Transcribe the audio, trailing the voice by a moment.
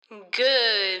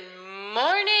Good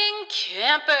morning,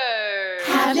 campers!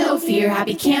 Have no fear,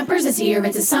 Happy Campers is here.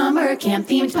 It's a summer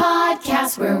camp-themed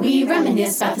podcast where we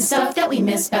reminisce about the stuff that we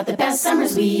missed, about the best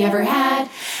summers we ever had.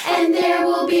 And there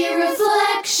will be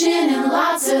reflection and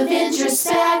lots of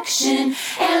introspection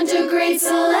and a great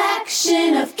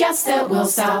selection of guests that will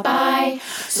stop by.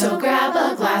 So grab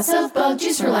a glass of bug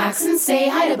juice, relax, and say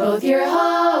hi to both your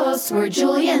hosts. We're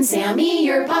Julia and Sammy,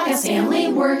 your podcast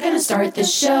family. We're gonna start the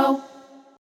show.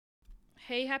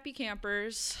 Hey, happy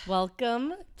campers.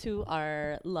 Welcome to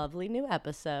our lovely new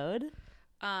episode.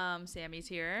 Sammy's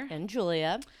here. And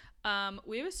Julia.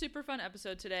 We have a super fun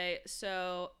episode today.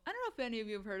 So I don't know if any of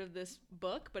you have heard of this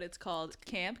book, but it's called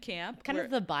Camp. Kind of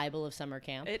the Bible of summer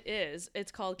camp. It is.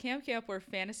 It's called Camp, where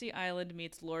Fantasy Island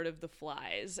meets Lord of the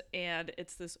Flies. And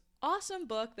it's this awesome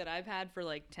book that I've had for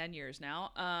like 10 years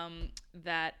now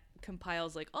that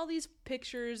compiles like all these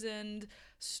pictures and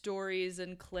stories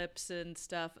and clips and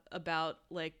stuff about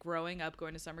like growing up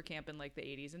going to summer camp in like the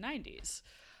 80s and 90s.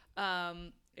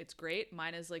 It's great.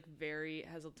 Mine is like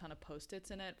has a ton of post-its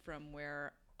in it from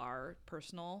where our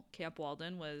personal Camp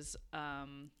Walden was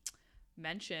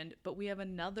mentioned, but we have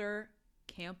another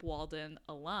Camp Walden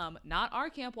alum, not our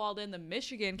Camp Walden, the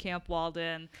Michigan Camp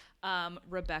Walden,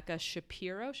 Rebecca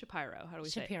Shapiro. How do we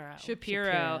say it?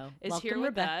 Shapiro is Welcome, here with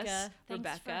Rebecca. us. Thanks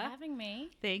Rebecca, for having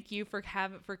me. thank you for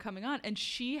coming on, and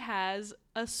she has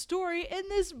a story in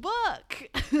this book.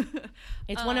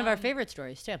 It's one of our favorite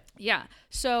stories too. Yeah.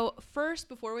 So first,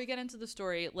 before we get into the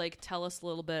story, like tell us a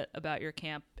little bit about your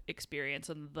camp experience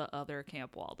and the other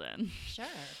Camp Walden. Sure.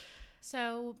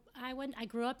 So I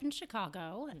grew up in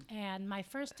Chicago, and my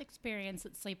first experience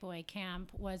at sleepaway camp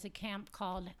was a camp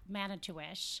called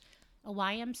Manitouish, a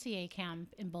YMCA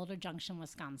camp in Boulder Junction,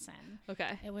 Wisconsin.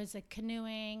 Okay. It was a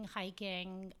canoeing,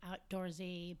 hiking,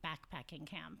 outdoorsy, backpacking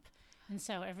camp. And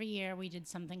so every year we did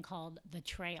something called the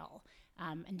trail.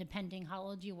 And depending how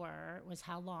old you were was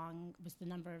how long was the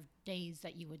number of days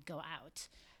that you would go out.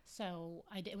 So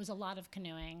it was a lot of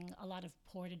canoeing, a lot of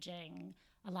portaging,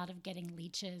 a lot of getting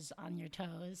leeches on your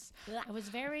toes. I was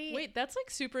very... Wait, that's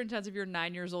like super intense. If you're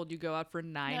 9 years old, you go out for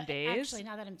 9 days? Actually,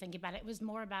 now that I'm thinking about it, it was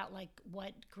more about like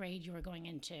what grade you were going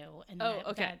into. And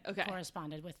that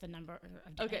corresponded with the number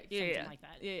of days, something like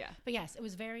that. Yeah. But yes, it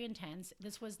was very intense.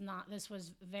 This was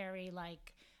very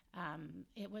like...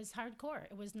 it was hardcore.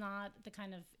 It was not the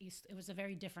kind of it was a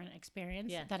very different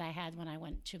experience that I had when I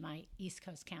went to my East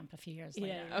Coast camp a few years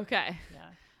later. Okay. Yeah.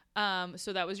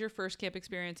 So that was your first camp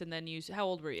experience, and then how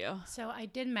old were you? So I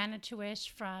did Manitouish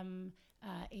from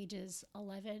ages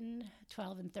 11,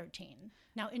 12, and 13.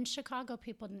 Now in Chicago,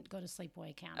 people didn't go to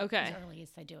sleepaway camp as early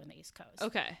as they do in the East Coast.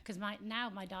 Okay. Because my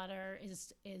daughter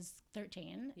is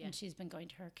 13, and she's been going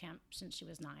to her camp since she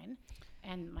was 9.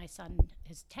 And my son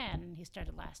is 10, and he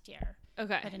started last year.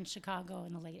 Okay. But in Chicago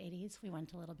in the late 80s, we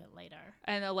went a little bit later.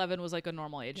 And 11 was like a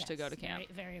normal age to go to camp.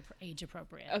 Very age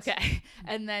appropriate. Okay.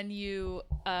 And then you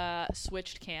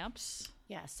switched camps.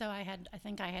 Yeah, so I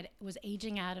was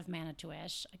aging out of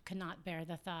Manitouish. I could not bear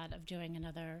the thought of doing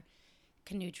another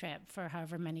canoe trip for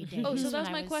however many days. Oh, so that's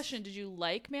my question. Did you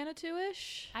like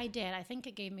Manitouish? I did. I think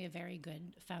it gave me a very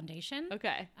good foundation.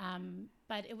 Okay.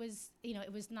 But it was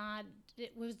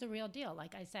the real deal.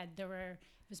 Like I said, it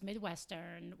was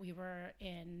Midwestern. We were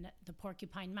in the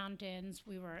Porcupine Mountains.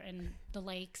 We were in the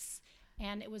lakes.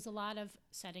 And it was a lot of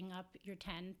setting up your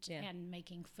tent and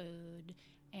making food.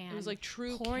 And it was like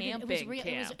true camping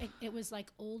camp. It was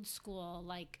like old school,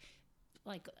 like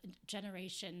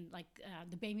generation, like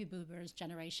the baby boomers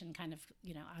generation kind of,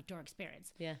 outdoor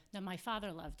experience. Yeah. Now, my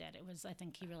father loved it. I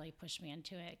think he really pushed me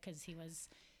into it because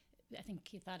I think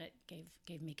he thought it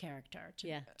gave me character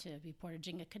to be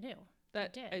portaging a canoe.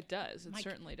 It does. It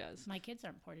certainly does. My kids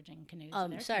aren't portaging canoes.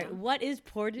 Sorry, what is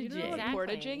portaging? You know what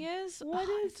portaging is? What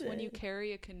is it's it? when you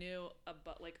carry a canoe, up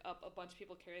a bunch of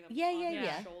people carry them on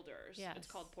your shoulders. Yes. It's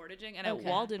called portaging. And at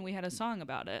Walden, we had a song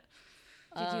about it.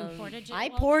 Did you portage it? I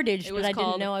portaged, but I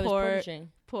didn't know I was portaging.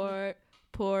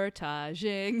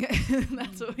 Portaging.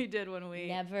 That's what we did when we...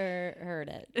 Never heard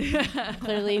it.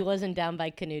 Clearly wasn't down by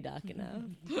canoe dock enough.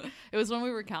 It was when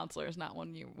we were counselors, not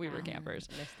when we were campers.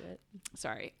 Missed it.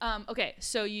 Sorry. Okay,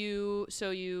 so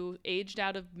you aged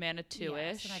out of Manitouish.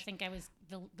 Yes, and I think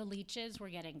the leeches were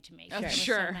getting to me. Okay. There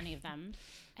Sure. were so many of them.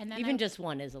 And then Even just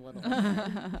one is a little.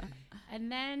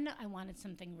 And then I wanted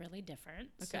something really different.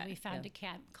 So Okay. we found a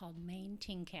camp called Maine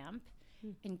Teen Camp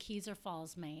in Keyser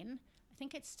Falls, Maine. I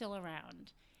think it's still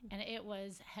around. And it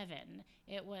was heaven.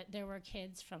 There were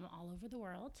kids from all over the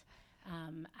world.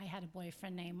 I had a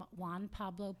boyfriend named Juan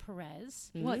Pablo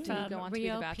Perez. What, did he go on to be the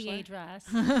Rio Bachelor? Piedras,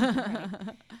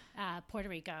 right, Puerto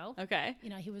Rico. Okay.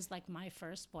 He was like my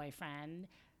first boyfriend.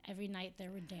 Every night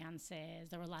there were dances.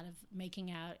 There were a lot of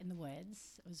making out in the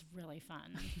woods. It was really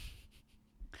fun.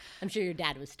 I'm sure your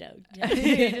dad was stoked. You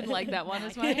didn't like that one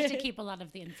as I much? used to keep a lot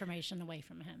of the information away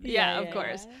from him. Yeah, Yeah, of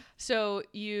course. So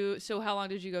how long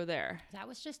did you go there? That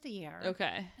was just a year.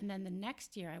 Okay. And then the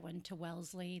next year I went to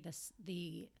Wellesley.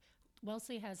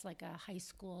 Wellesley has like a high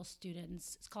school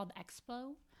students. It's called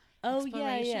Expo. Oh,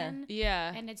 yeah. Exploration.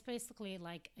 Yeah. And it's basically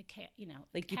like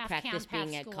Like you half practice camp, half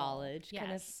being at school. college, kind of.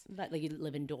 Yes. Like you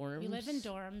live in dorms. You live in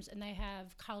dorms, and they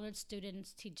have college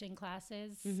students teaching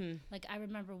classes. Mm-hmm. Like I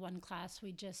remember one class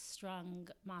we just strung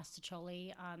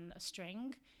Mastacholi on a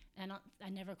string, and I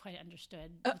never quite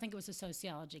understood. I think it was a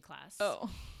sociology class.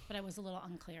 Oh, But I was a little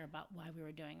unclear about why we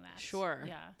were doing that. sure.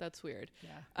 Yeah. That's weird.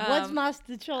 Yeah. What's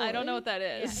mastacholi? I don't know what that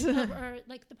Yeah, is. or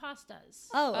like the pastas.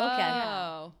 Oh, okay.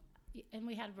 Oh. And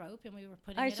we had rope, and we were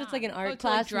putting All right, it so it's on. like an art to,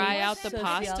 like, class. dry with out the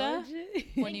pasta?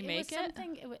 sociology? When you It make was it?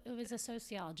 something. It was a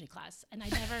sociology class, and I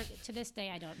never, to this day,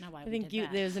 I don't know why I we think did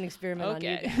that. there's an experiment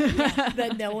Okay. on you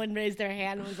that no one raised their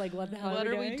hand and was like, "What the hell What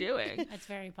are are we doing? That's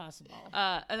very possible.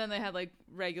 And then they had like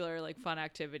regular like fun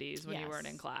activities when you weren't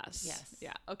in Yes. class. Yes.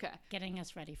 Yeah. Okay. Getting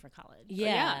us ready for college.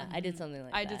 Yeah, I did something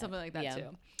like that. I did something like that Yeah.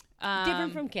 too.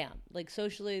 Different from camp. Like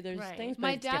socially, there's Right. things. But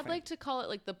My it's dad different. liked to call it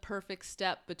like the perfect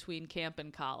step between camp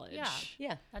and college. Yeah.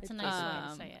 Yeah, That's a it's- nice way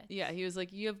to say it. Yeah, he was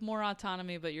like, you have more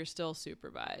autonomy, but you're still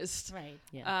supervised. Right.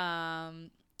 Yeah.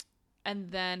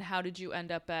 And then how did you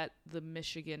end up at the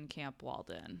Michigan Camp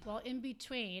Walden? Well, in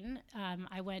between,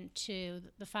 I went to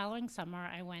the following summer.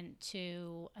 I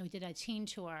did a teen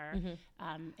tour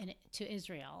to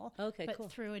Israel. Okay, but cool.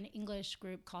 through an English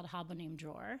group called Habonim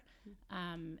Dror.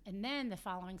 And then the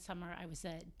following summer, I was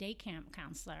a day camp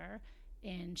counselor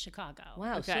in Chicago.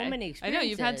 Wow, so Okay. many I experiences. know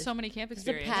you've had so many camp It's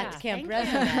a experiences. packed camp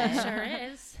thank you. resume. Sure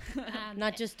is.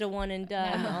 Not just a one and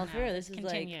done. No, all no, through. This it is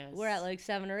continues. like we're at like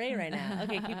 7 or 8 right now.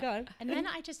 Okay, keep going. And then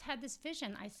I just had this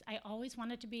vision. I always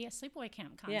wanted to be a sleepaway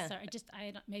camp Yeah.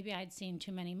 counselor. Maybe I'd seen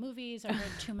too many movies or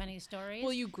heard too many stories.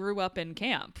 Well, you grew up in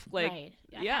camp. Like, Right.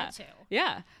 I yeah. had to.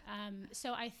 Yeah.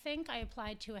 So I think I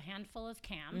applied to a handful of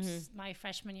camps my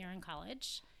freshman year in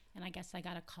college, and I guess I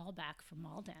got a call back from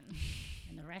Walden,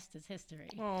 and the rest is history.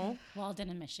 Oh. Walden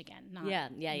in Michigan. Not Yeah.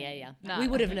 Nah. We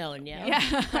would have known, yeah.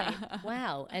 Yeah.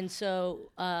 Wow. And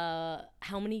so,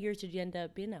 how many years did you end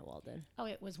up being at Walden? Oh,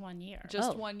 it was 1 year.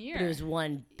 Just 1 year. But it was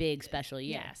one big special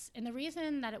year. Yes, and the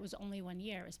reason that it was only 1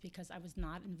 year is because I was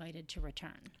not invited to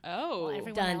return. Oh. Well,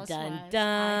 everyone Dun else dun was. I did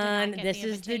dun. not get This the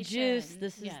is the juice. invitation.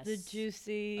 This is the Yes.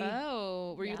 juicy.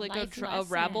 Oh, were you Yeah, like life a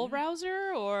rabble lesson.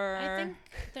 rouser or? I think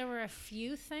there were a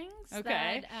few things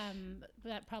Okay.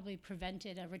 that probably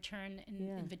prevented a return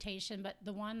Yeah. invitation, but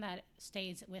the one that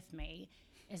stays with me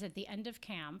is at the end of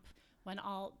camp when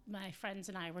all my friends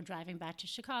and I were driving back to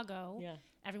Chicago. Yeah.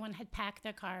 Everyone had packed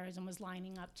their cars and was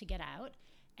lining up to get out.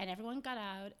 And everyone got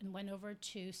out and went over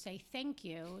to say thank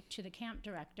you to the camp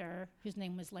director, whose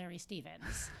name was Larry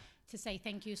Stevens, to say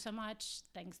thank you so much.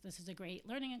 Thanks. This is a great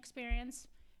learning experience.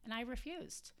 And I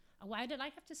refused. Why did I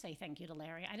have to say thank you to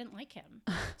Larry? I didn't like him.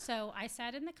 So I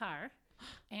sat in the car,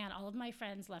 and all of my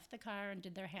friends left the car and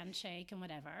did their handshake and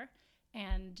whatever.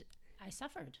 And I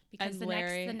suffered because And the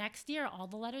Larry- next year, all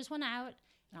the letters went out,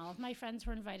 and all of my friends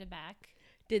were invited back.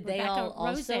 Did they Rebecca all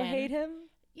also Rosen. hate him?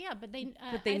 Yeah, but they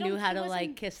But they I knew don't- how he to like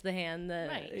wasn't- kiss the hand,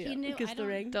 Right, he knew- kiss I the don't-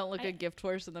 ring. Don't look I- a gift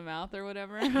horse in the mouth or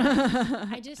whatever.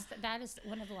 that is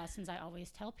one of the lessons I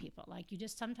always tell people. Like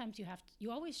sometimes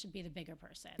you always should be the bigger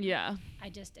person. Yeah. I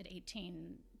just at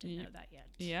 18 didn't know that yet.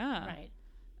 Yeah. Right.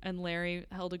 And Larry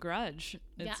held a grudge,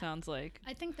 it Yeah. sounds like.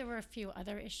 I think there were a few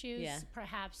other issues. Yeah.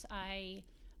 Perhaps I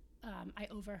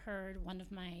overheard one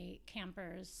of my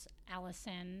campers,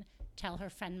 Allison, tell her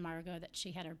friend Margot that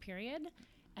she had her period.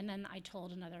 And then I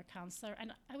told another counselor,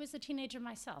 and I was a teenager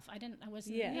myself. I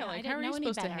wasn't. Yeah. Yeah, I like didn't how are know you any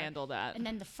supposed to better. handle that? And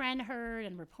then the friend heard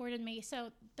and reported me.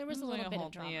 So there was a Like little bit whole-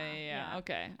 of drama. Yeah.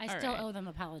 Okay. I All still right. owe them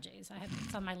apologies.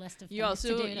 It's on my list of You things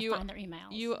also to do to find their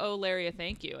emails. You owe Larry a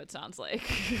thank you, it sounds like.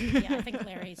 Yeah, I think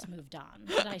Larry's moved on,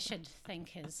 but I should thank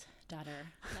his daughter.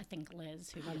 I think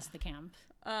Liz, who runs the camp.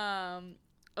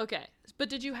 Okay. But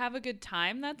did you have a good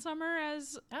time that summer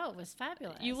as Oh, it was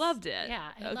fabulous. You loved it?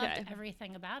 Yeah, I Okay. loved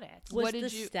everything about it. Was What the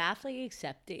did you- staff like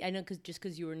accepting? I know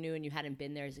because you were new and you hadn't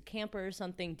been there as a camper or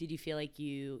something. Did you feel like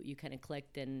you kind of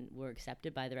clicked and were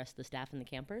accepted by the rest of the staff and the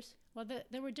campers? Well,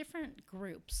 there were different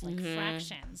groups, like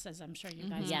fractions, as I'm sure you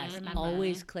guys Yes, remember.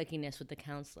 always clickiness with the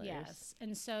counselors. Yes,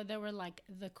 and so there were like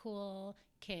the cool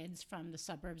kids from the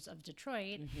suburbs of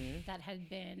Detroit that had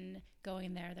been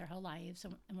going there their whole lives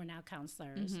and were now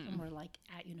counselors and were like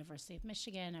at University of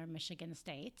Michigan or Michigan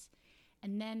State.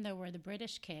 And then there were the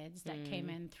British kids that came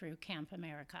in through Camp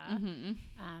America.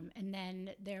 And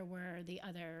then there were the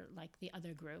other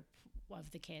group of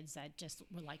the kids that just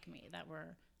were like me, that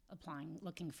were applying,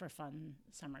 looking for fun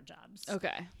summer jobs.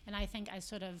 Okay. And I think I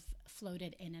sort of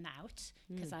floated in and out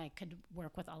because I could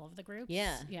work with all of the groups.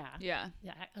 Yeah. Yeah.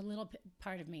 A little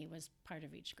part of me was part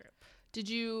of each group. Did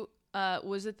you,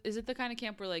 is it the kind of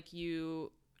camp where like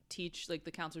you teach, like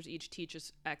the counselors each teach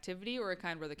us activity, or a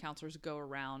kind where the counselors go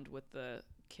around with the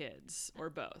kids, or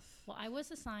both? Well, I was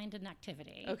assigned an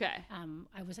activity. Okay.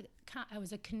 I was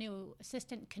a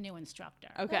assistant canoe instructor.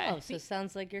 Okay. Oh, so it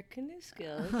sounds like your canoe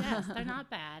skills. Yes, they're not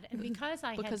bad. And because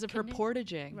Because of her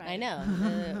portaging. Right. I know,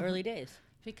 the early days.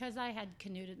 Because I had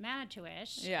canoed at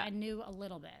Manitou-ish, Yeah. I knew a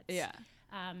little bit. Yeah.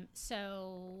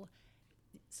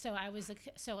 So I was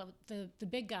the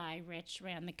big guy, Rich,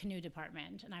 ran the canoe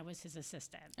department, and I was his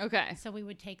assistant. Okay. So we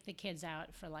would take the kids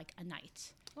out for like a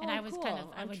night, Oh, and I was kind of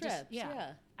cool. I On would trips, just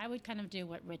I would kind of do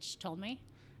what Rich told me.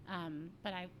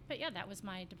 But yeah, that was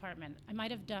my department. I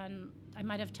might have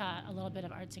taught a little bit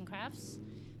of arts and crafts,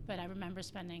 but I remember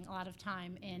spending a lot of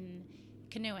time in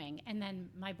canoeing. And then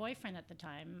my boyfriend at the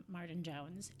time, Martin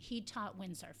Jones, he taught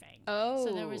windsurfing. Oh.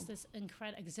 So there was this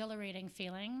exhilarating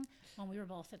feeling when we were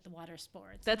both at the water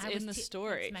sports. That's And I in was the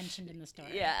story. It's mentioned in the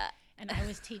story. Yeah. And I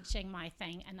was teaching my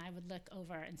thing, and I would look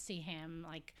over and see him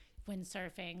like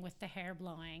windsurfing with the hair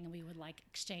blowing, and we would like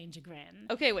exchange a grin.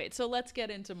 Okay, wait. So let's get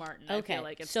into Martin. Okay. I feel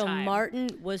like it's so time. Martin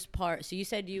was part. So you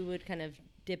said you would kind of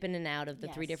dip in and out of the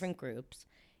three Yes. different groups,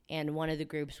 and one of the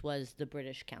groups was the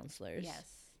British counselors. Yes.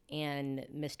 And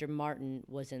Mr. Martin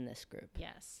was in this group.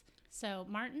 Yes. So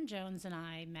Martin Jones and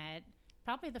I met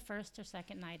probably the first or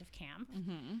second night of camp.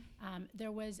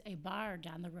 There was a bar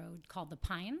down the road called the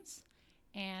Pines,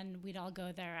 and we'd all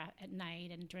go there at night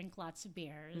and drink lots of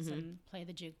beers and play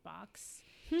the jukebox.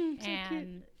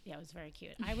 And yeah, it was very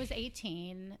cute. I was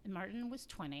 18, and Martin was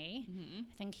 20.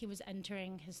 I think he was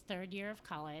entering his third year of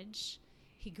college.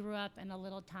 He grew up in a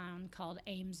little town called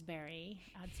Amesbury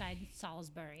outside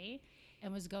Salisbury,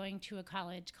 and was going to a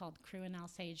college called Crewe and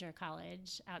Alsager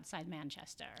College outside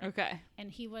Manchester. Okay.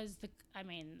 And he was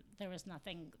there was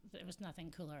nothing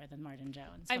cooler than Martin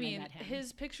Jones. I when mean, met him.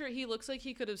 his picture, he looks like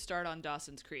he could have starred on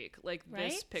Dawson's Creek. Like this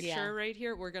Right? picture Yeah. right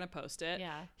here, we're going to post it.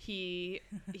 Yeah. He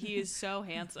is so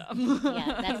handsome.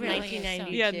 Yeah, that's Really is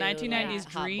 1992. Yeah, 1990s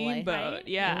hot dream boy. boat. Right?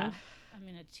 Yeah. I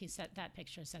mean, that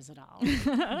picture says it all.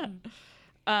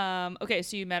 Okay,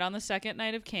 so you met on the second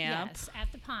night of camp. Yes,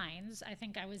 at the Pines. I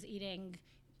think I was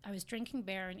drinking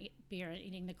beer and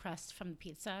eating the crust from the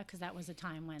pizza, because that was a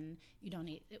time when you don't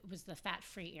eat. It was the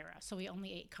fat-free era, so we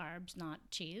only ate carbs, not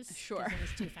cheese. 'cause Sure. it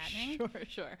was too fattening.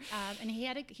 Sure. And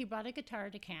he brought a guitar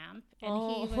to camp, and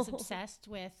he was obsessed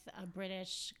with a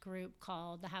British group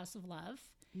called the House of Love.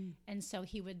 And so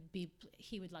he would be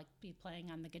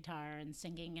playing on the guitar and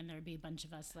singing, and there would be a bunch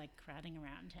of us like crowding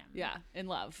around him. Yeah, in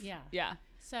love. Yeah. Yeah.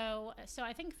 So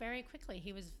I think very quickly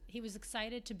he was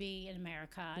excited to be in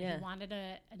America. Yeah. He wanted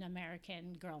an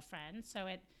American girlfriend. So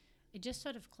it just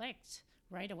sort of clicked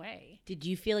right away. Did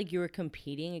you feel like you were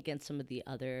competing against some of the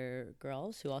other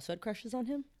girls who also had crushes on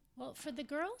him? Well, for the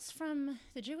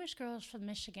Jewish girls from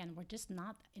Michigan were just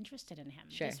not interested in him.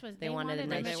 Sure. They wanted a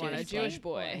nice They want a Jewish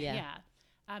boy. Yeah.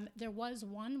 There was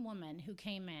one woman who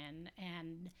came in,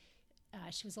 and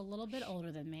she was a little bit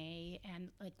older than me, and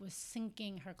like was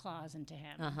sinking her claws into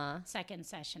him. Second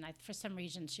session, for some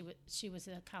reason she was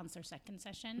a counselor second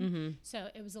session, so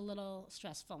it was a little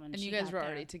stressful when And she you guys got were there.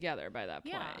 already together by that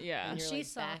point. Yeah. Yeah. And you're she like,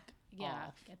 saw, back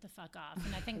off. get the fuck off.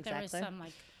 And I think there was Exactly. some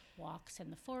like walks in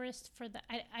the forest for that.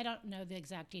 I don't know the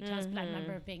exact details, but I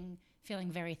remember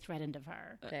feeling very threatened of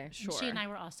her. Fair. And Sure. she and I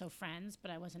were also friends, but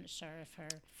I wasn't sure if her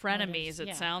Frenemies, motives- it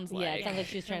yeah. sounds like. Yeah, it sounds like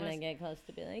she was There trying to was- get close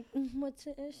to be like, what's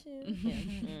the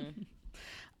issue?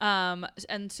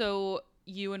 And so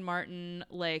you and Martin,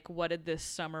 like, what did this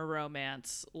summer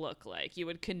romance look like? You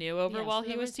would canoe over Yes, while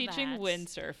there he was was teaching that.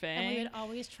 windsurfing. And we would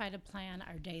always try to plan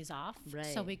our days off so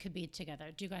Right. we could be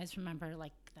together. Do you guys remember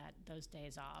like those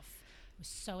days off? It was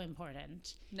so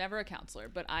important. Never a counselor,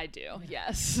 but I do.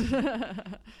 Yes.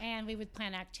 And we would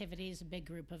plan activities, a big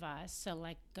group of us. So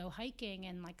like go hiking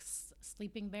and like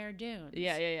Sleeping Bear Dunes.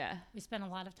 Yeah. We spent a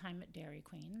lot of time at Dairy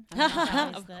Queen. Of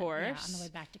Yeah, course. on the way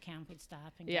back to camp, we'd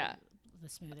stop and Yeah. get the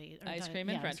smoothie. or Ice the- cream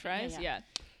and yeah, french fries. Yeah.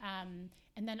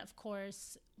 And then, of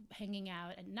course, hanging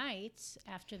out at night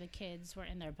after the kids were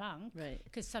in their bunk. Right.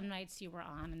 Because some nights you were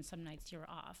on and some nights you were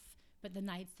off. But the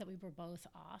nights that we were both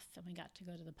off and we got to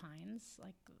go to the Pines,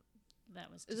 like,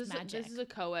 that was just magic. This is a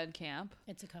co-ed camp.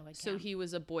 It's a co-ed So camp. he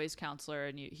was a boys counselor,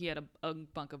 and he had a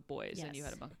bunk of boys, and you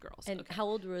Yes. had a bunk of girls. And Okay. how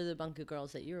old were the bunk of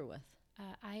girls that you were with?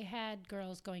 I had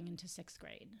girls going into 6th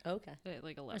grade. Okay.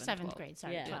 Like Or 11, 7th 12. grade,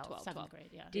 sorry. Yeah. 12, 7th grade,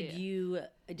 yeah. Did you,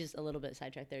 just a little bit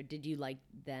sidetracked there, did you like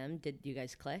them? Did you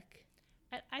guys click?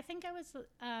 I think I was,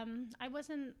 I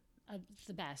wasn't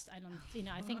the best. I don't,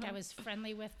 I think I was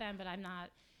friendly with them, but I'm not,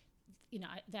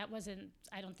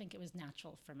 I don't think it was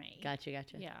natural for me. Gotcha. Yeah,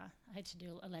 I had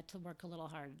to work a little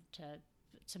hard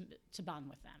to bond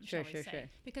with them. Sure.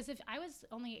 Because if I was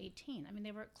only 18, I mean,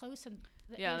 they were close and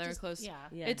They were close. Yeah.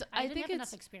 It's I think didn't have enough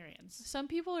it's experience. some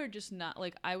people are just not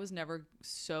like, I was never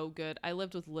so good. I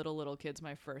lived with little kids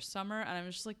my first summer, and I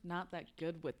was just like not that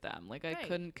good with them. Like I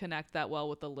couldn't connect that well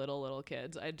with the little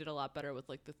kids. I did a lot better with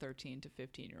like the 13 to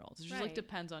 15-year-olds. It just like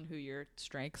depends on who your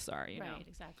strengths are, you know. Right,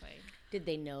 exactly. Did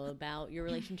they know about your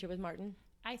relationship with Martin?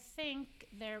 I think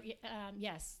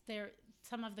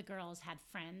some of the girls had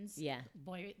friends. Yeah.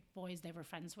 Boys they were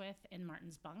friends with in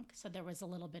Martin's bunk, so there was a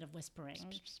little bit of whispering.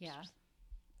 Yeah.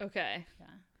 Okay.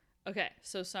 Yeah. Okay.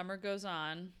 So summer goes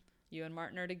on. You and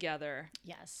Martin are together.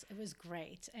 Yes, it was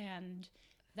great. And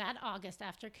that August,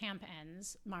 after camp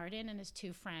ends, Martin and his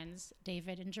 2 friends,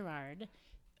 David and Gerard,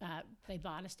 they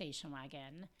bought a station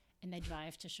wagon and they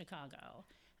drive to Chicago.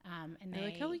 And I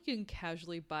like how like you can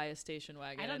casually buy a station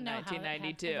wagon in know how it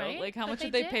 1992. happened, right? Like how But much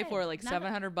they did they pay did. for? Like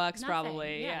 $700 Nothing.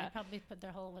 probably. Yeah. They probably put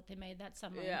their whole what they made that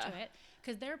summer Yeah. into it,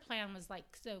 because their plan was like,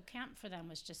 so camp for them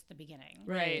was just the beginning.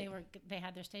 Right. They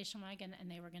had their station wagon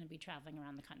and they were going to be traveling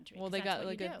around the country. Well, 'cause they that's got what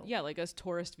like you do. like a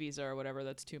tourist visa or whatever.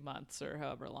 That's 2 months or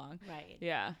however long. Right.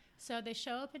 Yeah. So they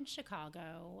show up in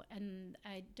Chicago, and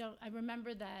I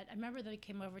remember they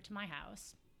came over to my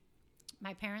house.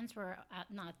 My parents were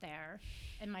not there,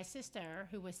 and my sister,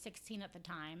 who was 16 at the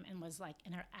time and was like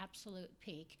in her absolute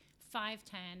peak,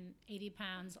 5'10", 80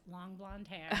 pounds, long blonde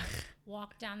hair,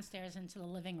 walked downstairs into the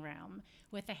living room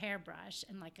with a hairbrush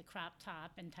and like a crop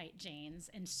top and tight jeans,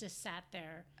 and just sat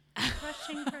there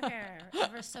brushing her hair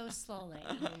ever so slowly.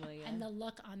 Oh my God. And the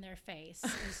look on their face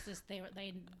was just,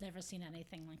 they'd never seen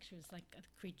anything. Like she was like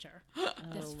a creature,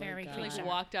 this Oh my fairy God. creature. Like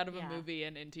walked out of a Yeah. movie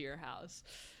and into your house.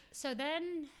 So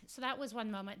that was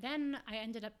one moment. Then I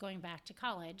ended up going back to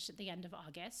college at the end of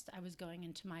August. I was going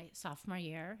into my sophomore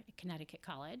year at Connecticut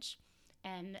College,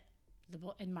 and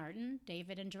Martin,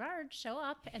 David, and Gerard show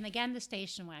up, and again the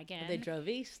station wagon. They drove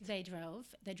east. They drove.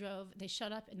 They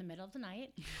showed up in the middle of the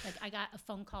night. Like I got a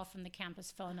phone call from the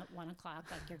campus phone at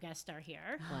 1:00, like your guests are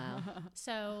here. Wow.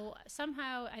 So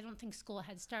somehow, I don't think school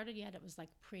had started yet. It was like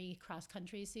pre-cross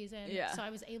country season. Yeah. So I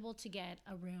was able to get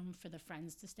a room for the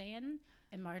friends to stay in,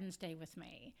 and Martin stayed with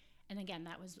me. And again,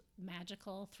 that was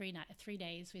magical. 3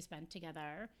 days we spent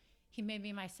together. He made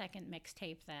me my second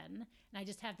mixtape then, and I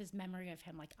just have this memory of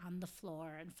him like on the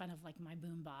floor in front of like my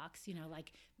boombox,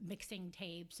 like mixing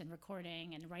tapes and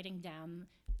recording and writing down,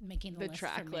 making the list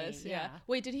track for me. list. Yeah.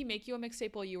 Wait, did he make you a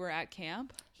mixtape while you were at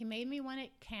camp? He made me one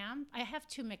at camp. I have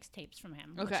 2 mixtapes from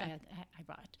him, Okay. which I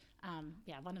brought.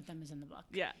 One of them is in the book.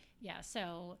 Yeah. Yeah.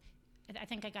 So I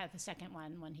think I got the second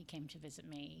one when he came to visit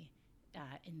me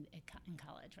in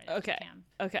college, right Okay. after camp.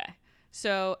 Okay.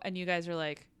 So, and you guys are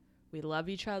like, we love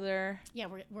each other. Yeah,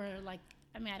 we're like,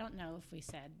 I mean, I don't know if we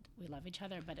said we love each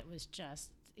other, but it was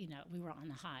just, we were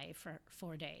on a high for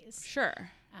 4 days.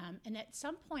 Sure. And at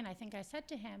some point, I think I said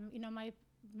to him,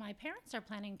 my parents are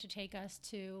planning to take us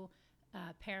to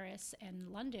Paris and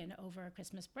London over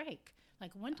Christmas break.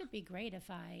 Like, wouldn't it be great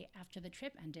if I, after the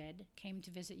trip ended, came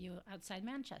to visit you outside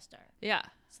Manchester? Yeah.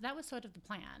 So that was sort of the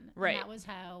plan. Right. And that was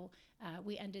how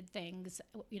we ended things,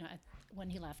 when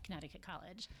he left Connecticut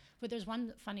College. But there's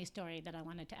one funny story that I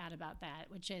wanted to add about that,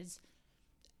 which is,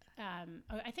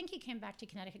 I think he came back to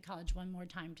Connecticut College one more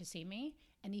time to see me,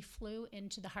 and he flew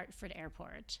into the Hartford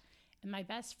airport. And my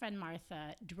best friend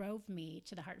Martha drove me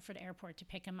to the Hartford airport to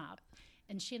pick him up.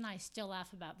 And she and I still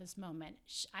laugh about this moment.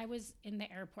 I was in the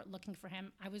airport looking for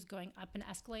him. I was going up an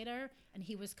escalator, and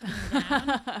he was coming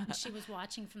down. And she was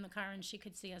watching from the car, and she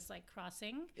could see us like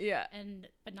crossing. Yeah.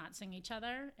 But not seeing each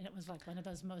other. And it was like one of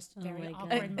those most very my God.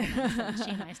 awkward moments that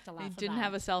she and I still laugh You about. didn't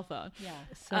have a cell phone. Yeah.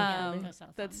 So Yeah, funny. no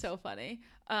cell That's phones. so funny.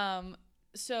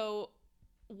 So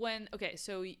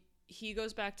he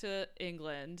goes back to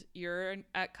England. You're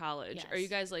at college. Yes. Are you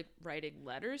guys like writing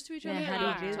letters to each Yeah, other? how do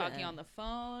you Or do talking that? on the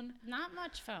phone? Not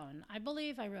much phone. I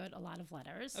believe I wrote a lot of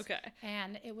letters. Okay.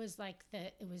 And it was like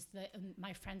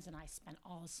my friends and I spent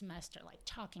all semester like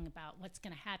talking about what's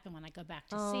going to happen when I go back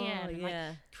to see him, and yeah.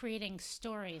 like creating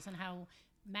stories and how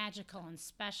magical and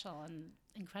special and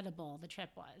incredible the trip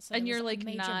was. So And there you're was a like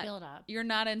major not build up. you're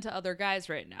not into other guys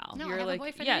right now. No, I you're have a like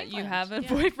boyfriend yeah, in you England. have a Yeah.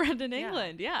 boyfriend in Yeah.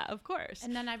 England. Yeah, of course.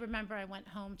 And then I remember I went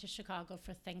home to Chicago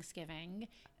for Thanksgiving.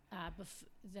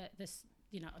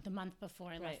 the month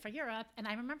before I left for Europe. And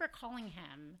I remember calling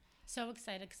him so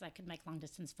excited because I could make long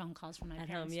distance phone calls from my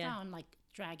parents' phone, like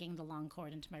dragging the long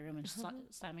cord into my room and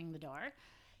slamming the door.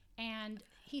 And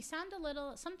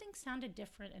something sounded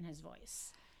different in his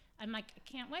voice. I'm like, I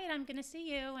can't wait, I'm going to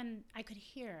see you. And I could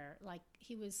hear like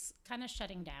he was kind of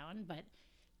shutting down, but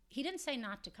he didn't say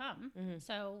not to come.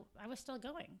 So I was still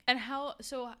going. And how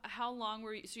long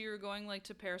were you, so you were going like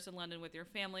to Paris and London with your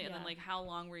family, and then like how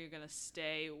long were you going to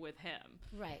stay with him?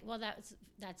 Right. Well,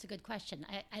 that's a good question.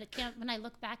 I can't, when I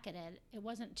look back at it, it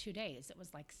wasn't 2 days. It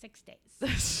was like 6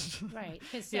 days. Right.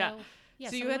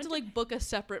 So you had to like book a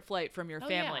separate flight from your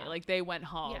family. Like they went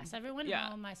home. Yes, everyone went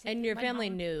home. My sister and your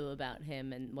family knew about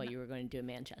him and what you were going to do in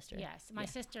Manchester. Yes, my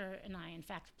sister and I, in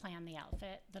fact, planned the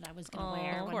outfit that I was going to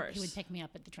wear when he would pick me up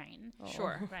at the train.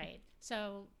 Sure. Right.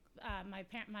 So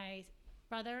my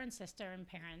brother and sister and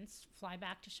parents fly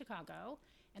back to Chicago,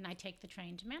 and I take the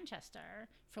train to Manchester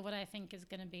for what I think is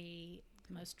going to be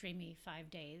the most dreamy 5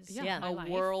 days of my life.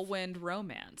 A whirlwind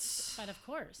romance. But of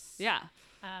course. Yeah.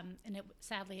 And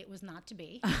sadly, it was not to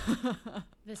be.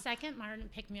 The second Martin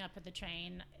picked me up at the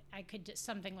train,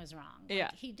 something was wrong.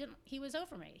 He was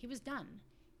over me. He was done.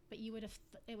 But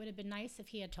it would have been nice if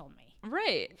he had told me.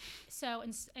 Right. So,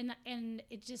 and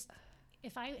it just,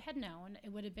 if I had known,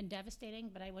 it would have been devastating,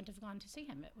 but I wouldn't have gone to see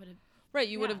him. It would have. Right,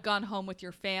 you would have gone home with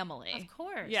your family. Of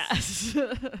course. Yes.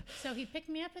 So he picked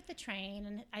me up at the train,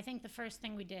 and I think the first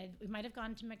thing we might have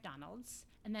gone to McDonald's,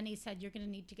 and then he said, you're going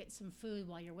to need to get some food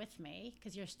while you're with me,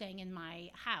 because you're staying in my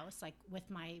house, like with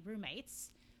my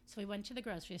roommates. So we went to the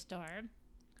grocery store.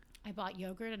 I bought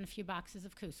yogurt and a few boxes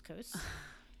of couscous.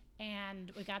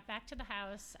 And we got back to the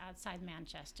house outside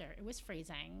Manchester. It was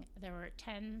freezing. There were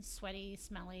 10 sweaty,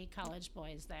 smelly college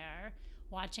boys there,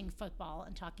 watching football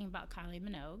and talking about Kylie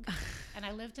Minogue. And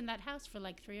I lived in that house for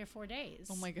like 3 or 4 days.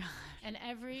 Oh my God. And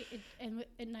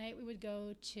at night we would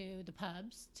go to the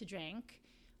pubs to drink.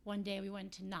 One day we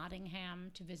went to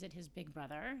Nottingham to visit his big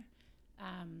brother.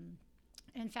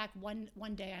 In fact, one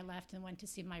day I left and went to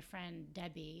see my friend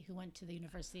Debbie, who went to the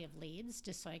University of Leeds,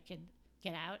 just so I could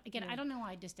get out. Again, I don't know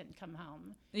why I just didn't come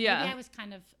home. Yeah. Maybe I was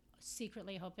kind of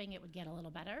secretly hoping it would get a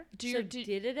little better. Did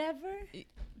it ever?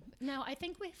 No, I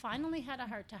think we finally had a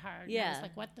heart-to-heart. Yeah. And I was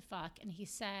like, what the fuck? And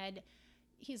he's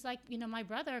like, my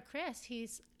brother,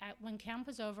 Chris, when camp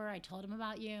was over, I told him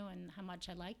about you and how much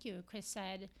I like you. Chris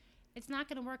said, it's not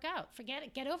going to work out. Forget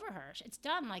it. Get over her. It's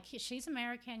done. Like, she's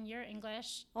American. You're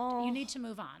English. You need to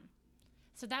move on.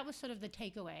 So that was sort of the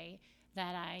takeaway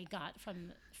that I got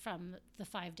from the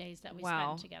 5 days that we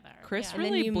spent together. Chris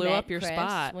really blew up your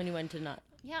spot when you went to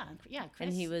Yeah, Chris.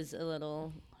 And he was a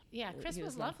little. Yeah, Chris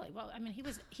was lovely. Well, I mean, he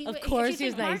was. Of course, he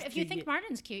was nice. If you think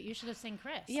Martin's cute, you should have seen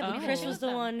Chris. Yeah, but Chris was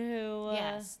the one who.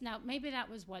 Yes. Now, maybe that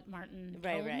was what Martin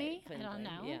told me. I don't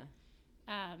know.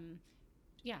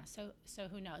 Yeah. So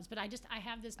who knows? But I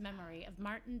have this memory of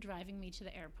Martin driving me to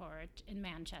the airport in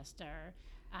Manchester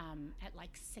at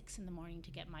like 6 a.m.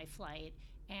 to get my flight,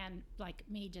 and like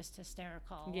me just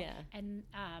hysterical. Yeah. And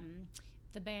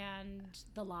the band,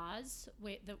 The Laws,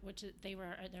 which they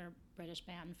were their British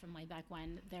band from way back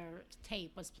when, their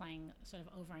tape was playing sort of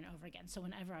over and over again. So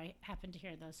whenever I happen to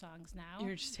hear those songs now,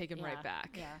 you're just taken right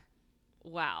back. Yeah.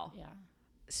 Wow. Yeah.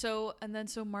 So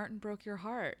Martin broke your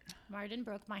heart. Martin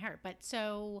broke my heart. But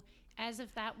so as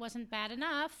if that wasn't bad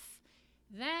enough,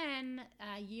 then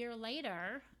a year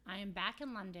later, I am back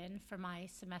in London for my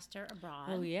semester abroad.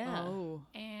 Oh, yeah. Oh.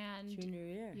 And junior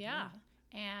year. Yeah.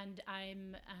 And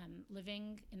I'm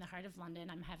living in the heart of London.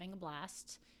 I'm having a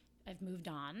blast. I've moved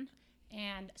on.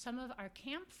 And some of our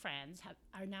camp friends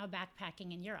are now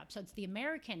backpacking in Europe. So it's the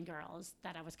American girls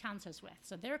that I was counselors with.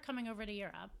 So they're coming over to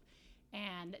Europe.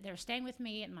 And they're staying with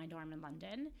me in my dorm in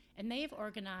London. And they've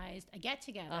organized a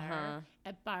get-together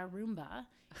at Bar Roomba,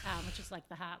 which is like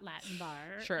the hot Latin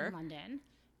bar in London.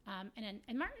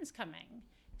 And Martin's coming.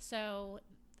 So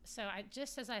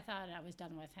just as I thought I was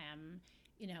done with him,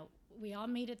 we all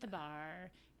meet at the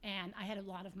bar, and I had a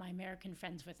lot of my American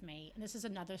friends with me. And this is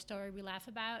another story we laugh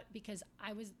about, because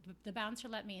the bouncer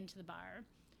let me into the bar.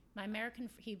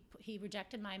 He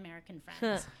rejected my American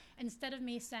friends. Instead of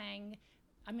me saying,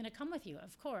 I'm going to come with you,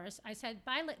 of course, I said,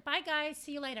 bye guys,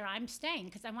 see you later. I'm staying,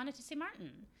 because I wanted to see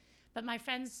Martin. But my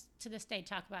friends to this day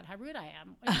talk about how rude I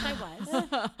am, which I was,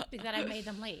 that I made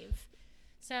them leave.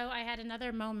 So I had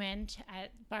another moment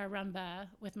at Bar Rumba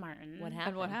with Martin. What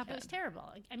happened? It was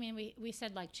terrible. I mean, we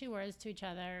said like 2 words to each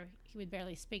other. He would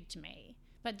barely speak to me.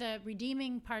 But the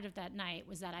redeeming part of that night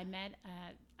was that I met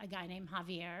a guy named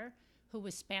Javier, who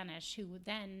was Spanish, who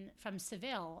then from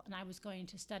Seville, and I was going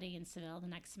to study in Seville the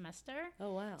next semester.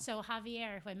 Oh, wow. So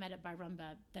Javier, who I met at Bar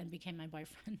Rumba, then became my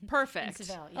boyfriend. Perfect. In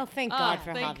Seville. Oh, thank God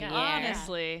for thank Javier.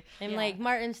 honestly. I'm Yeah. like,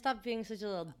 Martin, stop being such a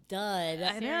little dud.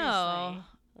 I know. Seriously.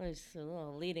 I was a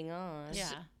little leading on. Yeah.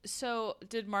 So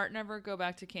did Martin ever go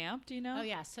back to camp? Do you know? Oh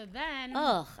yeah. So then.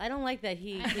 Ugh, I don't like that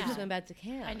he keeps know. going back to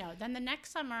camp. I know. Then the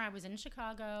next summer, I was in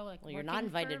Chicago. Like, Well, you're working not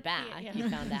invited for back. Yeah. You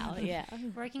found out. Yeah.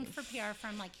 Working for PR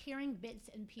firm, like hearing bits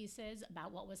and pieces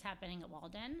about what was happening at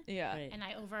Walden. Yeah. Right. And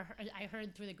I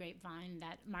heard through the grapevine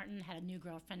that Martin had a new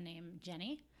girlfriend named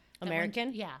Jenny. that American?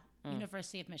 went- yeah,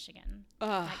 University of Michigan.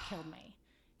 Ugh. That killed me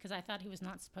because I thought he was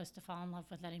not supposed to fall in love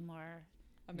with any more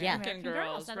American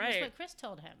girls, That right? was what Chris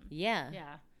told him. Yeah.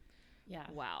 Yeah.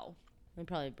 Wow. It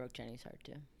probably broke Jenny's heart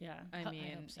too. Yeah. I hope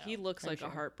mean, so. he looks like sure.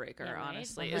 a heartbreaker, Yeah, right?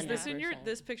 honestly. Is this in your 100%.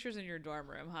 this picture's in your dorm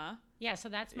room, huh? Yeah, so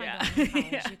that's my Yeah. dorm in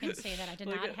college. Yeah. You can see that I did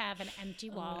Look not at- have an empty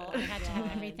wall. I had to have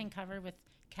everything covered with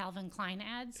Calvin Klein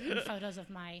ads and photos of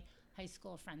my high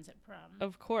school friends at prom.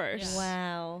 Of course. Yeah.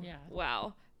 Wow. Yeah.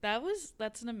 Wow.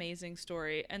 That's an amazing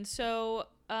story. And so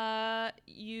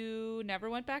you never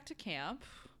went back to camp,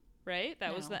 right?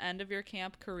 That was No. the end of your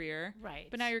camp career. Right.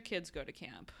 But now your kids go to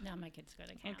camp. Now my kids go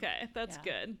to camp. Okay, that's Yeah.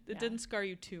 good. It Yeah. didn't scar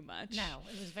you too much. No,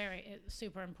 it was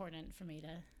super important for me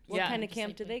to. What Yeah. kind of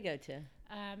camp do they go to?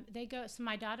 They go. So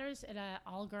my daughter's at a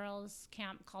all girls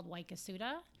camp called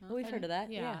Waikasuta. Oh, we've heard of that.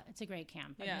 Yeah, Yeah. it's a great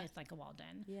camp. I Yeah. mean, it's like a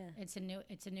Walden. Yeah. It's in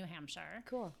New Hampshire.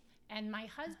 Cool. And my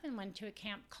husband went to a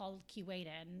camp called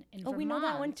Keewaydin in Oh, Vermont. we know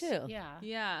that one too. Yeah.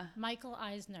 Yeah. Michael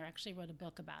Eisner actually wrote a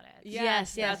book about it.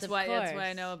 Yes, that's of why I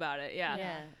course. know about it. Yeah.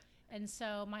 Yeah. And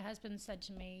so my husband said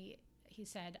to me, he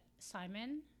said,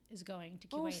 Simon is going to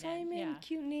Oh, Keewaydin. Simon, Yeah.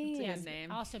 cute name. Good Yes,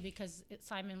 name. Also because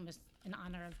Simon was in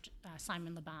honor of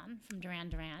Simon Laban from Duran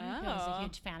Duran, who I was Oh. a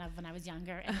huge fan of when I was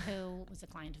younger and who was a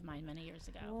client of mine many years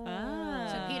ago. Ah.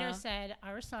 So Peter said,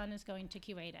 our son is going to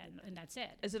Keewaydin, and that's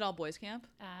it. Is it all boys camp?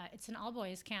 It's an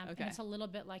all-boys camp, Okay. and it's a little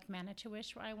bit like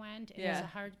Manitowish where I went. It Yeah. was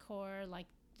a hardcore, like,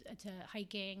 to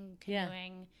hiking, Yeah.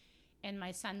 canoeing. And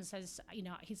my son says,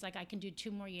 he's like, I can do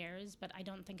 2 more years, but I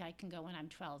don't think I can go when I'm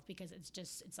 12 because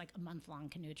it's like a month-long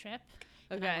canoe trip.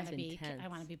 And Okay. I It's intense.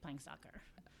 want to be playing soccer.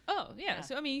 Oh, yeah. Yeah.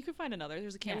 So, I mean, you could find another.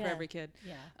 There's a camp Yeah. for every kid.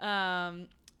 Yeah.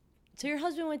 So your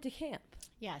husband went to camp.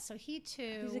 Yeah, so he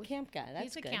too. He's a camp guy. That's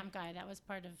he's a good. camp guy. That was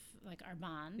part of like our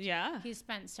bond. Yeah. He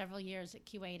spent several years at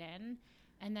Keewaydin,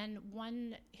 and then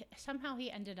somehow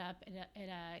he ended up at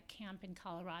a camp in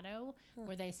Colorado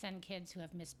where they send kids who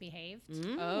have misbehaved.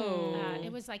 Oh.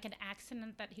 It was like an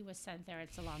accident that he was sent there.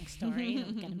 It's a long story.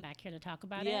 I'll get him back here to talk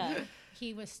about Yeah. it.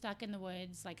 He was stuck in the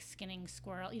woods, like skinning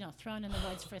squirrel, thrown in the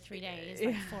woods for 3 days,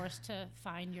 like forced to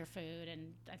find your food.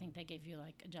 And I think they gave you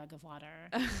like a jug of water,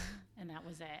 and that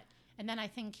was it. And then I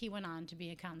think he went on to be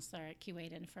a counselor at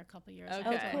Keewaydin for a couple years.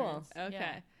 Okay. Oh, cool.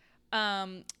 Okay. Yeah.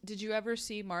 Did you ever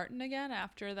see Martin again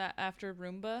after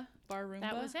Roomba, Bar Roomba?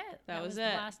 That was it. That was the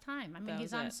it. last time. I mean, That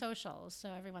he's was on it. socials,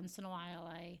 so every once in a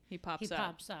while He pops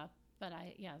up. But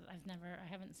I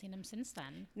haven't seen him since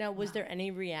then. Now, was there any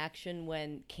reaction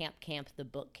when Camp the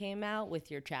book came out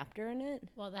with your chapter in it?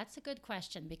 Well, that's a good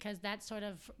question because that sort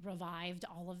of revived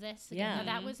all of this. Yeah. Now,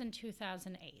 that was in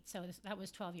 2008, so that was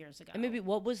 12 years ago. And maybe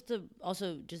what was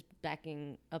also just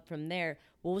backing up from there,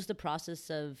 what was the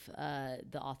process of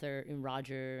the author and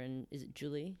Roger and is it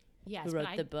Julie? Yes, who but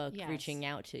wrote the book yes. reaching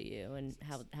out to you, and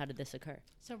how did this occur?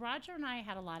 So Roger and I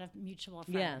had a lot of mutual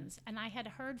Yeah. friends, and I had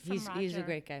heard from He's Roger. a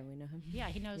great guy. We know him. Yeah,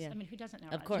 he knows. Yeah. I mean, who doesn't know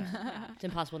Of Roger? course. Yeah. It's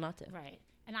impossible not to. Right.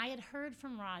 And I had heard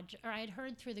from Roger, or I had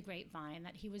heard through the grapevine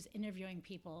that he was interviewing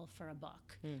people for a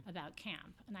book about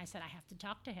camp. And I said, I have to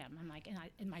talk to him. I'm like,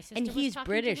 and my sister And was he's talking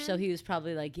British, to so him. he was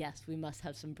probably like, yes, we must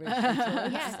have some British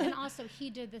influence. Yes, and also he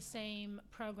did the same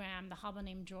program, the Haba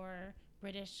Named Jor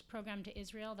British program to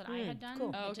Israel that I had done.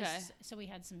 cool. But Oh, okay. so we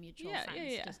had some mutual Yeah, friends.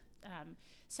 yeah, yeah.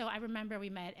 So I remember we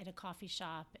met at a coffee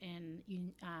shop in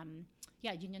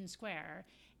Union Square,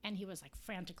 and he was like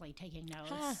frantically taking notes.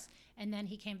 Huh. And then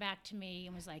he came back to me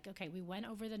and was like, okay, we went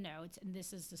over the notes, and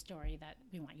this is the story that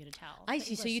we want you to tell. I The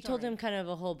see. So English you told story. him kind of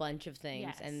a whole bunch of things,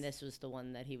 Yes. and this was the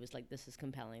one that he was like, this is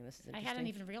compelling, this is I interesting. hadn't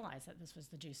even realized that this was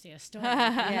the juiciest story.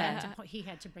 He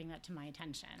had to bring that to my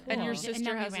attention. And your then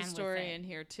sister we has a ran with story it. in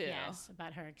here too. Yes,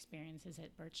 about her experiences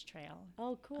at Birch Trail.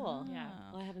 Oh, cool. Yeah.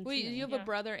 Well, I haven't Well, seen you it. have a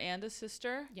brother and a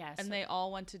sister. Yes. And they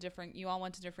all went to different. You all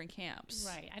went to different camps.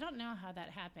 Right. I don't know how that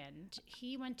happened.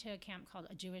 He went to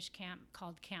a Jewish camp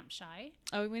called Camp Shai.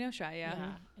 Oh, we know Shy. Yeah.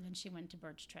 And then she went to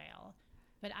Birch Trail.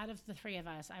 But out of the three of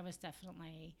us, I was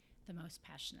definitely the most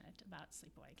passionate about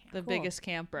sleepaway camp. The biggest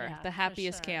camper, Yeah, the for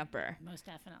happiest sure. camper. Most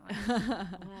definitely.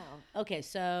 Wow. Okay,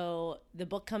 so the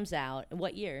book comes out.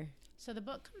 What year? So the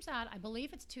book comes out, I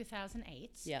believe it's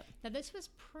 2008. Yep. Now this was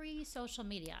pre-social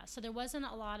media, so there wasn't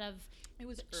a lot of. It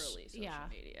was early social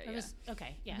media. It was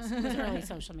okay. Yes, it was early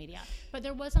social media, but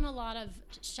there wasn't a lot of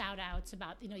shout outs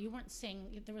about. You weren't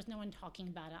seeing. There was no one talking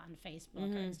about it on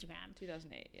Facebook or Instagram.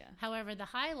 2008. Yeah. However, the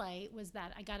highlight was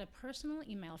that I got a personal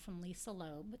email from Lisa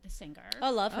Loeb, the singer. I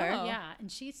love her. Oh. Yeah,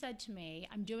 and she said to me,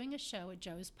 I'm doing a show at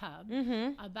Joe's Pub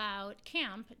about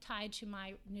camp tied to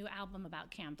my new album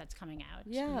about camp that's coming out.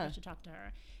 Yeah. I should talk to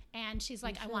her. And she's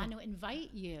like, I want to invite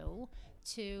you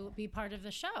to be part of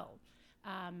the show.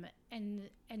 And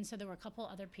so there were a couple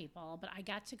other people, but I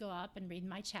got to go up and read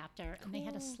my chapter, and they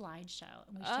had a slideshow.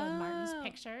 And we showed Martin's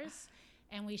pictures,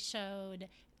 and we showed,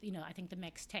 I think the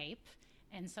mixtape.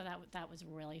 And so that was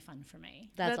really fun for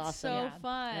me. That's awesome. So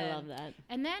fun. I love that.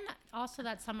 And then also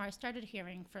that summer, I started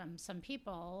hearing from some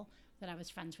people that I was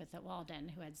friends with at Walden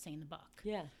who had seen the book.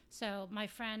 Yeah. So my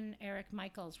friend Eric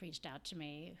Michaels reached out to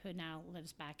me, who now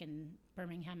lives back in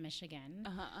Birmingham, Michigan.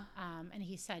 And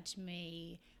he said to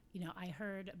me, I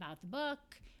heard about the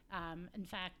book. In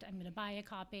fact, I'm going to buy a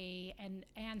copy.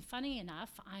 And funny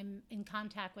enough, I'm in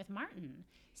contact with Martin.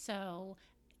 So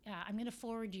I'm going to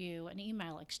forward you an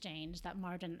email exchange that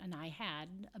Martin and I had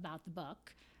about the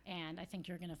book, and I think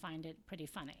you're going to find it pretty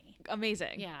funny.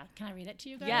 Amazing. Yeah. Can I read it to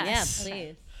you guys? Yes. Yeah, Okay.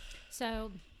 please.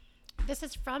 So this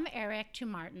is from Eric to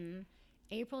Martin,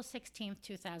 April 16th,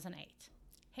 2008.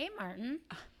 Hey, Martin.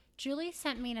 Julie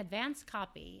sent me an advance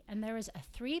copy, and there is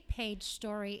a 3-page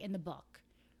story in the book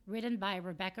written by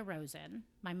Rebecca Rosen,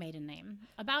 my maiden name,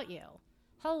 about you.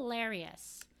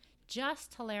 Hilarious.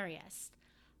 Just hilarious.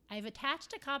 I've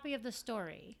attached a copy of the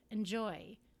story.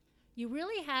 Enjoy. You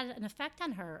really had an effect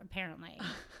on her, apparently.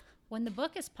 When the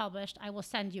book is published, I will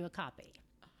send you a copy.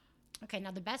 Okay,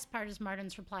 now the best part is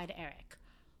Martin's reply to Eric.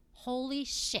 Holy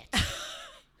shit.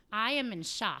 I am in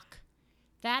shock.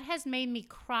 That has made me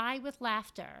cry with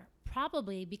laughter,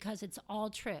 probably because it's all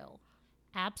true.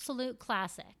 Absolute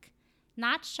classic.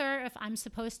 Not sure if I'm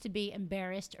supposed to be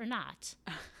embarrassed or not.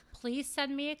 Please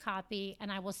send me a copy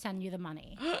and I will send you the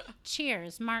money.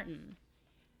 Cheers, Martin.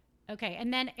 Okay,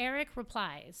 and then Eric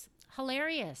replies,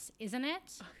 hilarious, isn't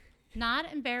it?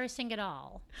 Not embarrassing at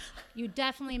all. You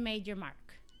definitely made your mark.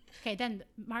 Okay, then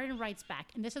Martin writes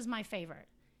back, and this is my favorite.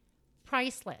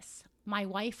 Priceless. My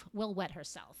wife will wet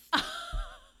herself.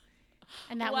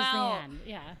 And that was the end.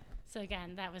 Yeah. So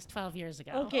again, that was 12 years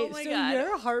ago. Okay, my so God.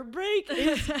 your heartbreak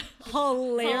is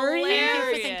hilarious.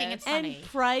 Thank you for thinking it's and funny.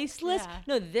 priceless. Yeah.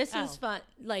 No, this is Oh. fun.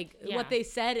 Like Yeah. what they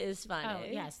said is funny.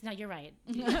 Oh, yes. No, you're right.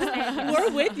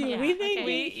 We're with you. Yeah, We think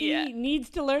okay. he needs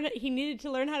to learn. He needed to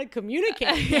learn how to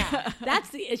communicate. Yeah. That's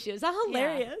the issue. Is that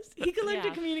hilarious? He can learn to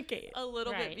Yeah. communicate. A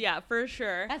little Right. bit. Yeah, for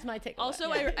sure. That's my take.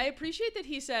 Also, yeah. I appreciate that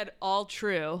he said all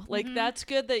true. Like that's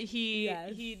good that he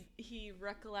Yes. he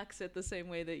recollects it the same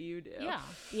way that you do. Yeah.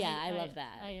 Yeah, I love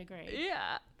that. I agree.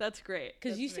 Yeah, that's great.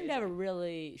 Because you That's seem to have a amazing.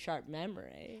 really sharp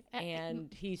memory,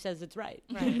 and he says it's right.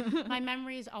 Right. My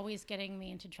memory is always getting me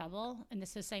into trouble, and this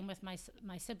is the same with my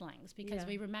siblings because Yeah.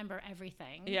 we remember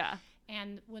everything. Yeah.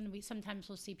 And when sometimes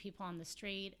we'll see people on the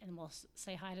street and we'll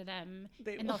say hi to them,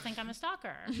 They and they'll think I'm a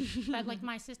stalker. But like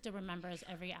my sister remembers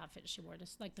every outfit she wore,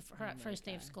 just like her first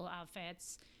day of school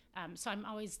outfits. So I'm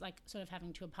always like sort of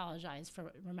having to apologize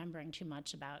for remembering too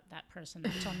much about that person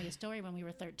that told me a story when we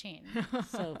were 13.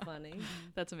 So funny.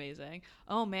 That's amazing.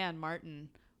 Oh man, Martin.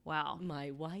 Wow.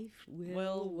 My wife Will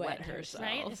will wet wet herself. herself.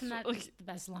 Right? Isn't that the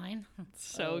best line?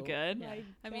 So Oh, good. my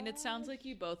I mean, it sounds like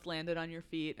you both landed on your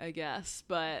feet, I guess,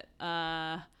 but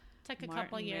Took a couple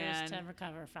Martin, years man. to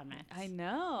recover from it. I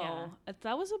know.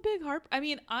 That was a big heart. I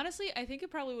mean, honestly, I think it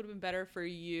probably would have been better for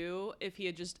you if he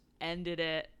had just ended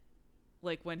it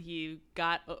like when he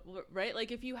got right. Like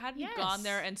if you hadn't gone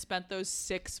there Yes. and spent those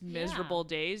 6 miserable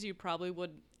days, you probably would.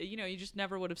 You just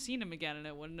never would have seen him again, and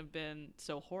it wouldn't have been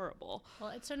so horrible. Well,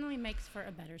 it certainly makes for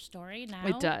a better story now.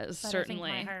 It does, but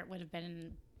certainly. I think my heart would have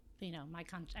been,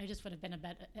 I just would have been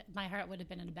my heart would have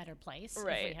been in a better place if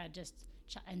Right. we had just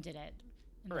ended it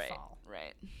in the fall.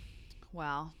 Right.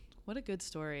 Wow. What a good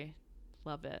story.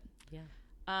 Love it. Yeah.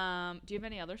 Do you have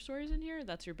any other stories in here?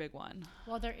 That's your big one.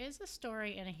 Well, there is a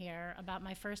story in here about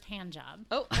my first hand job.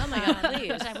 Oh my God,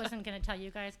 please. Which I wasn't going to tell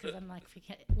you guys because I'm like,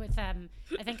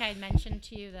 I think I had mentioned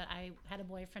to you that I had a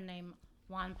boyfriend named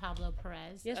Juan Pablo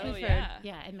Perez. Yes, Oh we've yeah. heard.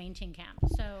 Yeah, at Main Teen Camp.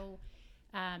 So,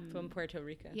 From Puerto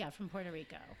Rico. yeah, from Puerto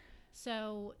Rico.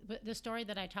 So but the story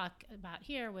that I talk about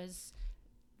here was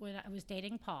when I was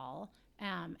dating Paul,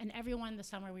 and everyone the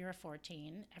summer we were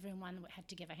 14, everyone had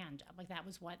to give a hand job. Like that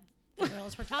was what the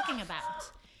girls were talking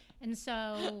about. And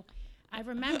so I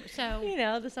remember,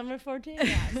 The summer 14.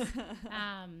 yes.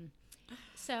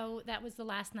 So that was the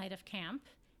last night of camp.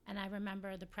 And I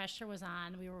remember the pressure was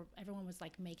on. Everyone was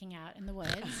like making out in the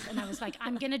woods, and I was like,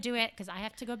 I'm gonna do it because I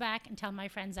have to go back and tell my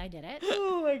friends I did it.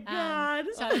 Oh my God.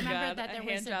 So I remember that there was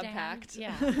a hand job dance. packed.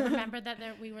 Yeah, I remember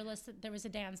that we were listed. There was a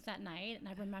dance that night, and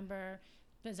I remember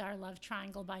Bizarre Love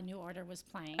Triangle by New Order was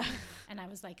playing, and I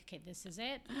was like, okay, this is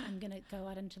it. I'm gonna go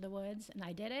out into the woods, and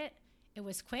I did it. It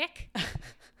was quick,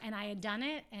 and I had done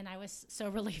it, and I was so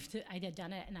relieved that I had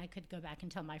done it, and I could go back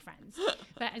and tell my friends.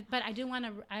 But I do want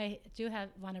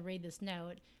to read this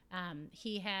note.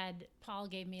 Paul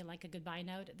gave me like a goodbye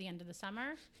note at the end of the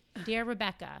summer. Dear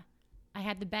Rebecca, I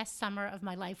had the best summer of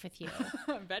my life with you.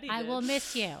 I will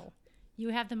miss you. You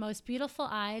have the most beautiful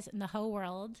eyes in the whole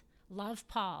world. Love,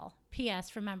 Paul.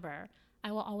 P.S. Remember,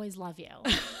 I will always love you.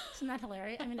 Isn't that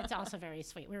hilarious? I mean, it's also very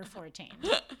sweet. We were 14.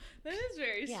 That is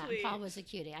very sweet. Yeah, Paul was a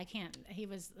cutie. He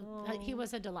was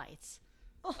a delight.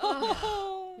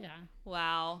 Oh. Yeah.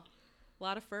 Wow. A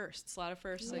lot of firsts. A lot of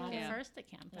firsts at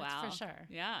camp. That's for sure.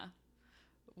 Yeah.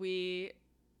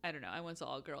 I don't know. I went to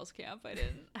all girls camp. I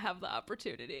didn't have the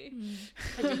opportunity.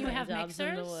 But did you have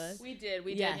mixers? We did.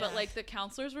 But like the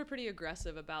counselors were pretty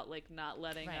aggressive about like not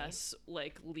letting us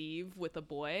like leave with a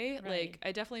boy. Right. Like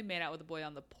I definitely made out with a boy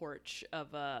on the porch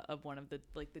of one of the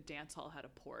like the dance hall had a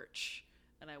porch,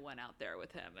 and I went out there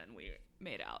with him and we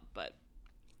made out. But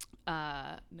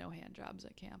no hand jobs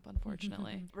at camp,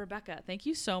 unfortunately. Rebecca, thank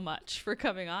you so much for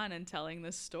coming on and telling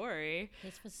this story.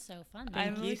 This was so fun.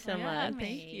 Thank you so much.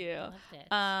 Thank you.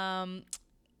 Loved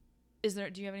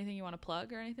it. Do you have anything you want to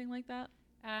plug or anything like that?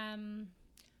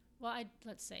 Well,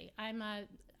 let's see. I'm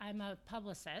a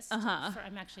publicist. Uh-huh.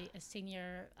 I'm actually a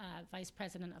senior vice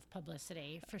president of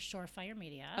publicity for Surefire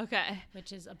Media. Okay.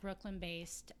 Which is a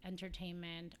Brooklyn-based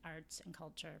entertainment, arts, and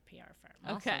culture PR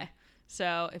firm. Okay.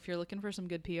 So if you're looking for some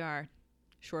good PR,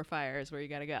 Surefire is where you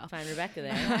got to go. Find Rebecca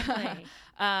there. Exactly.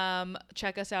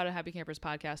 Check us out at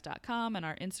happycamperspodcast.com and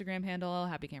our Instagram handle,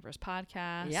 Happy Campers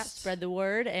Podcast. Yeah, spread the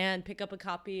word and pick up a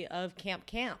copy of Camp.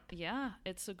 Yeah,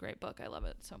 it's a great book. I love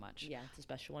it so much. Yeah, it's a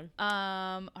special one.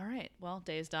 All right. Well,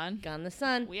 day is done. Gone in the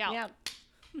sun. We out. Yeah.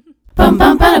 Bum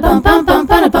bum bum.